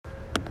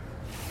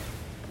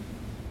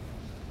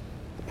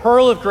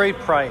pearl of great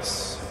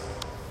price.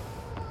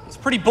 It's a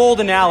pretty bold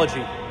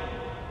analogy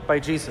by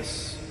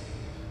Jesus.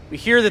 We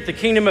hear that the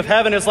kingdom of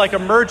heaven is like a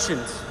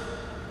merchant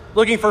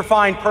looking for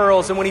fine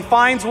pearls, and when he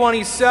finds one,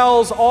 he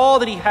sells all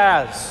that he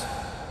has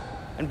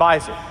and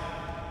buys it.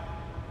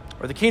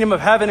 Or the kingdom of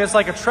heaven is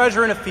like a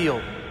treasure in a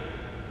field.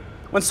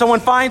 When someone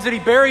finds it, he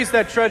buries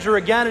that treasure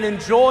again and in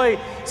joy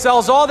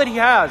sells all that he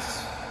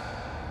has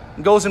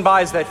and goes and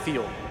buys that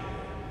field.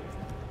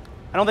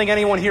 I don't think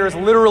anyone here has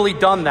literally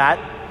done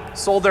that,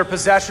 sold their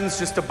possessions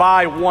just to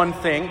buy one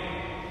thing.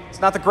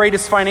 It's not the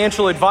greatest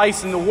financial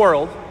advice in the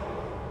world.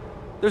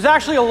 There's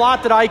actually a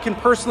lot that I can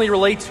personally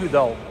relate to,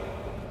 though,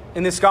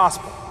 in this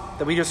gospel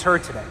that we just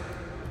heard today.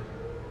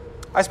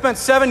 I spent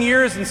 7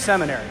 years in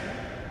seminary,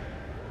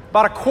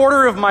 about a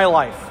quarter of my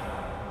life,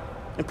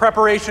 in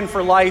preparation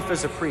for life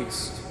as a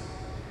priest.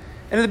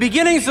 And in the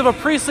beginnings of a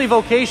priestly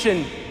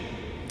vocation,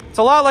 it's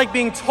a lot like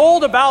being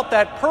told about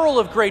that pearl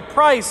of great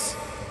price,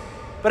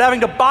 but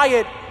having to buy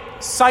it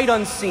sight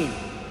unseen.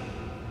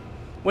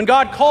 When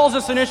God calls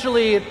us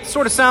initially, it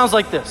sort of sounds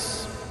like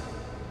this.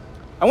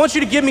 I want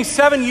you to give me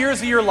 7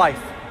 years of your life,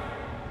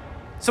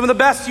 some of the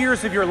best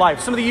years of your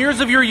life, some of the years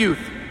of your youth.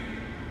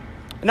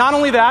 And not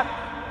only that,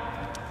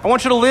 I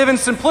want you to live in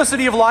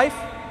simplicity of life.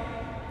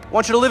 I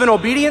want you to live in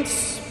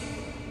obedience.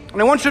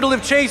 And I want you to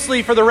live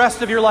chastely for the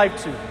rest of your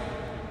life too.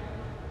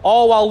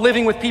 All while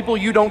living with people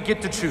you don't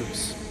get to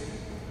choose.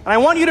 And I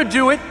want you to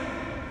do it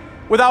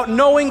without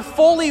knowing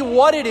fully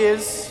what it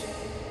is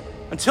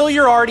until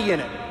you're already in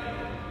it.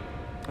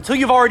 Until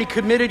you've already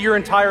committed your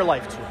entire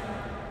life to it.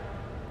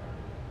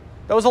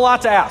 That was a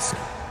lot to ask.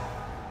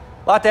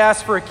 A lot to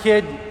ask for a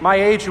kid my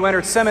age who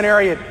entered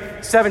seminary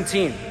at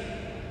 17.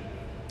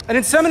 And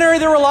in seminary,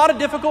 there were a lot of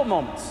difficult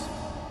moments.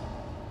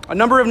 A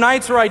number of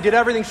nights where I did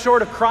everything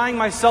short of crying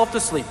myself to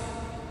sleep.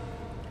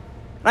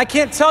 And I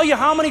can't tell you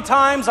how many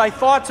times I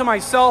thought to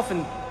myself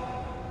and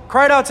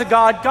cried out to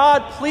God,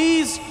 God,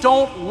 please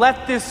don't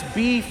let this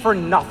be for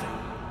nothing.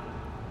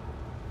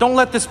 Don't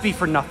let this be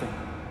for nothing.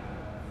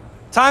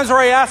 Times where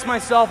I asked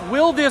myself,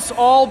 will this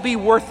all be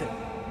worth it?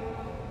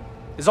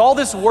 Is all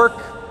this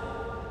work,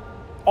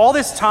 all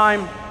this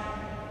time,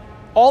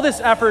 all this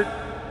effort,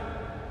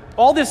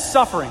 all this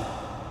suffering,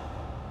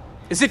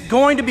 is it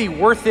going to be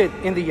worth it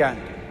in the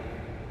end?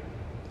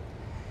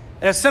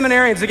 And as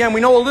seminarians, again, we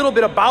know a little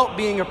bit about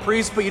being a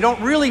priest, but you don't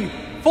really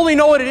fully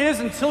know what it is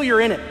until you're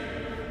in it,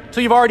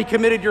 until you've already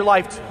committed your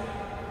life to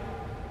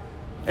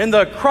it. In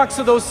the crux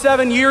of those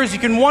 7 years, you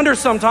can wonder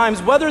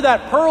sometimes whether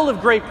that pearl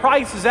of great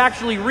price is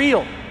actually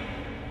real,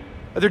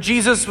 whether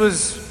Jesus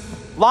was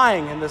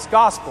lying in this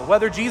gospel,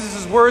 whether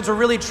Jesus' words are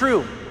really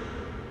true,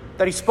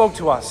 that he spoke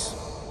to us.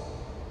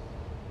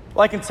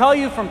 Well, I can tell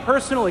you from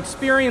personal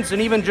experience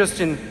and even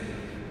just in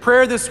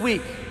prayer this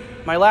week,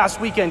 my last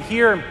weekend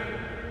here,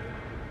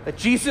 that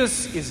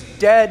Jesus is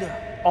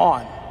dead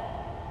on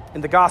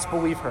in the gospel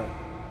we've heard.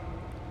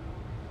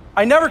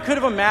 I never could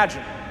have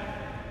imagined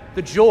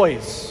the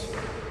joys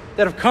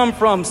that have come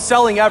from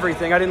selling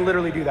everything. I didn't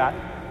literally do that,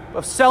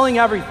 of selling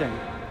everything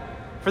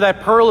for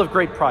that pearl of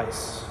great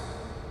price.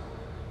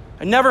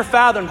 I never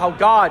fathomed how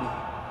God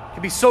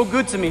could be so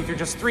good to me through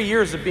just 3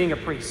 years of being a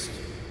priest.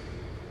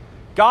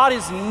 God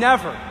is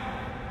never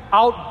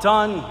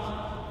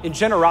outdone in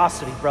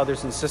generosity,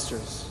 brothers and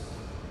sisters.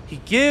 He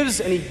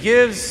gives and he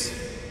gives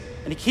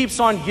and he keeps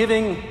on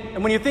giving.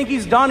 And when you think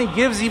he's done, he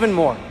gives even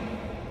more.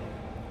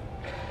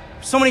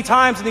 So many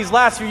times in these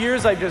last few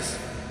years, I just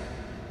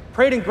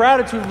prayed in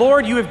gratitude,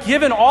 Lord, you have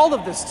given all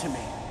of this to me.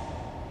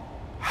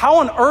 How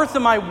on earth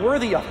am I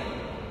worthy of it?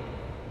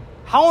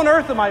 How on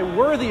earth am I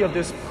worthy of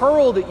this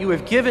pearl that you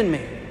have given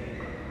me?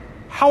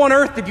 How on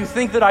earth did you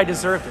think that I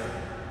deserved it?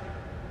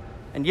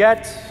 And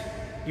yet,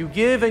 you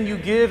give and you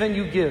give and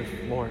you give,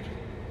 Lord.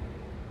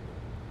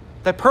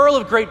 That pearl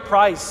of great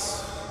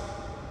price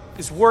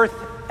is worth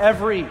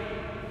every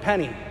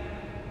penny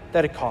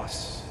that it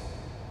costs.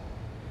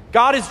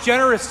 God is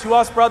generous to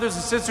us, brothers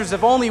and sisters,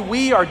 if only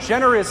we are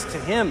generous to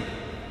him.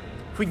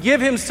 If we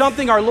give him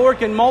something, our Lord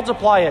can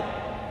multiply it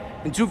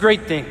and do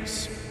great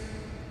things.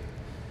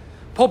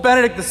 Pope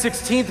Benedict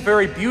XVI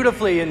very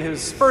beautifully in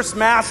his first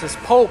Mass as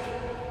Pope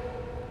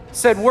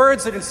said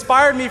words that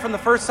inspired me from the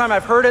first time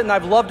I've heard it, and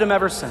I've loved him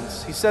ever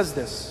since. He says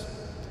this: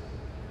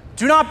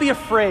 do not be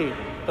afraid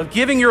of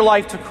giving your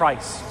life to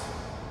Christ.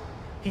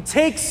 He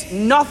takes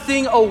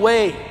nothing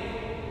away,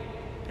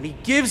 and he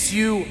gives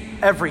you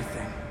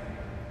everything.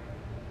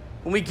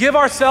 When we give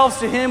ourselves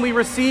to him, we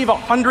receive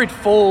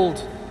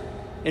 100-fold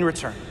in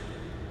return.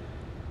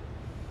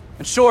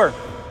 And sure,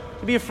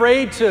 to be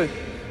afraid to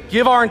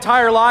give our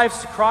entire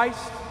lives to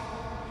Christ,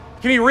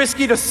 it can be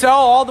risky to sell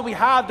all that we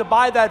have to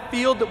buy that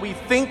field that we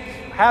think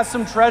has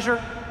some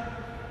treasure,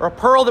 or a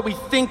pearl that we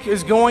think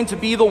is going to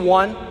be the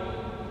one.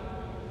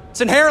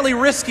 It's inherently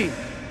risky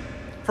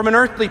from an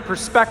earthly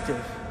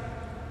perspective.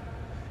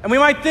 And we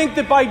might think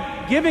that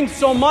by giving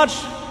so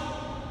much,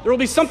 there will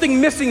be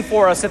something missing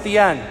for us at the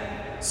end,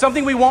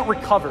 something we won't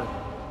recover.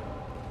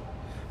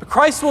 But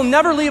Christ will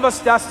never leave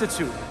us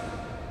destitute.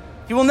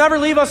 He will never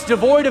leave us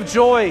devoid of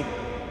joy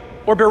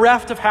or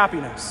bereft of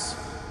happiness.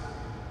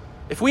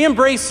 If we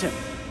embrace him,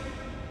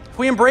 if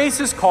we embrace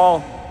his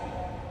call,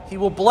 he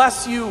will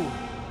bless you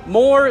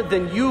more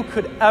than you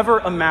could ever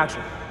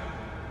imagine.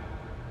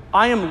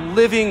 I am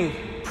living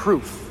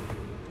proof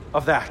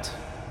of that.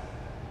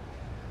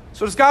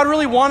 So does God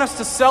really want us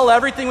to sell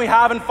everything we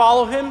have and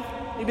follow him?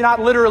 Maybe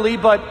not literally,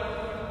 but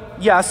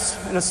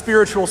yes, in a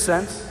spiritual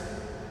sense.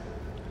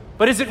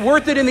 But is it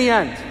worth it in the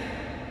end?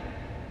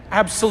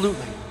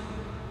 Absolutely.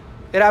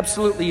 It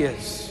absolutely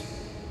is.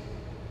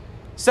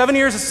 7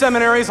 years of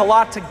seminary is a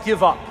lot to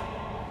give up,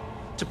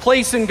 to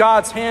place in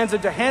God's hands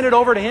and to hand it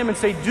over to him and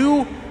say,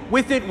 do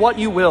with it what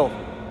you will.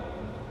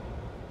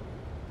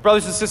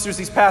 Brothers and sisters,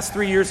 these past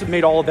 3 years have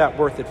made all of that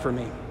worth it for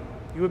me.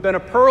 You have been a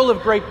pearl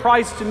of great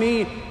price to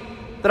me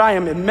that I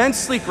am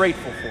immensely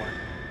grateful for.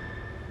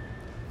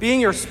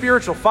 Being your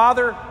spiritual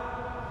father,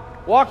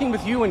 walking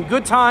with you in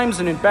good times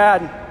and in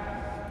bad,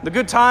 the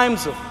good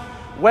times of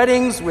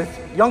weddings with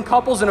young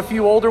couples and a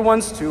few older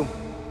ones too,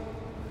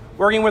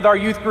 working with our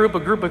youth group, a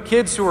group of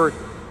kids who are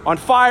on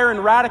fire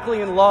and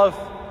radically in love,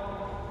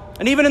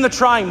 and even in the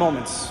trying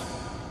moments,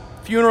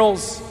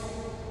 funerals,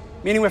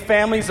 meeting with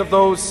families of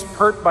those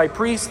hurt by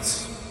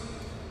priests,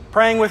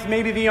 praying with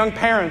maybe the young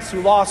parents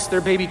who lost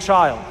their baby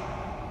child.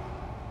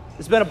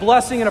 It's been a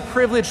blessing and a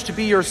privilege to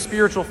be your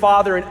spiritual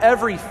father in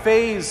every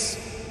phase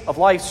of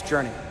life's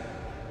journey.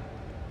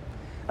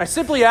 I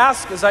simply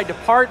ask as I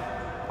depart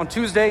on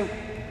Tuesday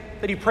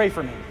that you pray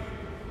for me.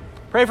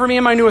 Pray for me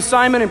in my new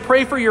assignment and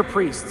pray for your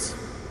priests.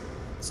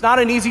 It's not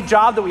an easy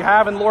job that we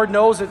have, and Lord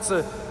knows it's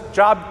a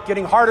job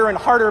getting harder and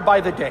harder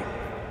by the day.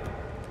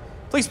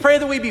 Please pray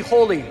that we be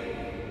holy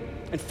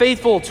and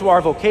faithful to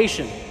our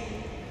vocation,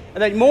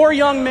 and that more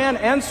young men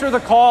answer the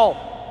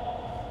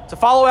call to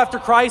follow after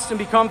Christ and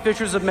become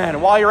fishers of men.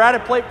 And while you're at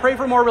it, pray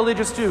for more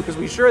religious too, because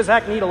we sure as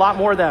heck need a lot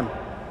more of them.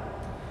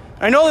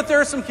 I know that there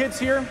are some kids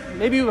here,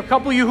 maybe a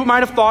couple of you who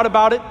might have thought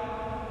about it,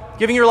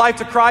 giving your life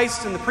to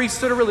Christ and the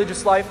priesthood of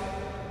religious life.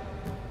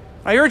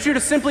 I urge you to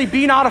simply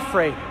be not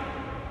afraid.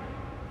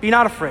 Be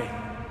not afraid.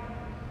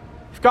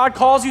 If God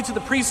calls you to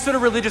the priesthood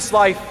of religious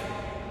life,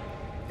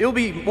 it will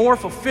be more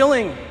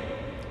fulfilling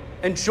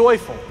and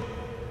joyful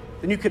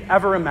than you could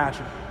ever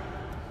imagine.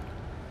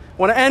 I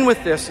want to end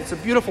with this. It's a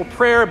beautiful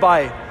prayer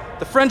by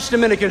the French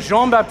Dominican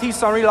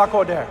Jean-Baptiste Henri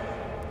Lacordaire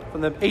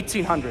from the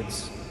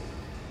 1800s.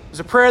 It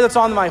was a prayer that's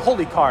on my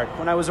holy card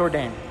when I was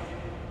ordained,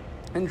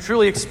 and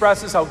truly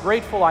expresses how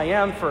grateful I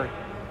am for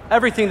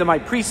everything that my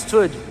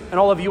priesthood and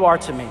all of you are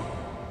to me.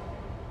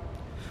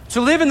 To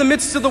live in the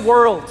midst of the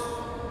world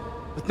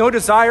with no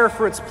desire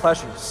for its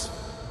pleasures.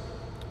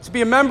 To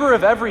be a member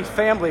of every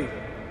family,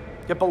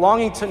 yet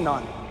belonging to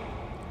none.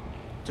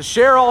 To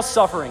share all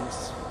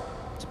sufferings,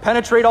 to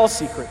penetrate all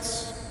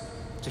secrets,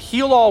 to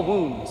heal all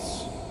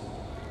wounds.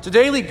 To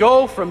daily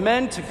go from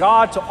men to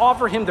God, to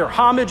offer him their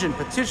homage and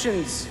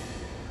petitions.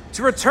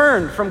 To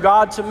return from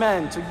God to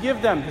men, to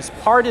give them his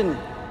pardon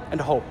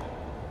and hope.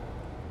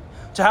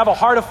 To have a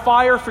heart of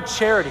fire for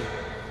charity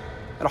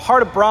and a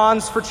heart of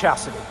bronze for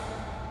chastity.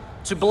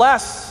 To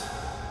bless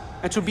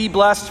and to be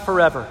blessed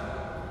forever.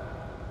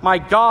 My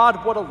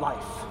God, what a life.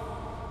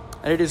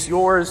 And it is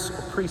yours,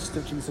 O priest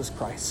of Jesus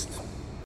Christ.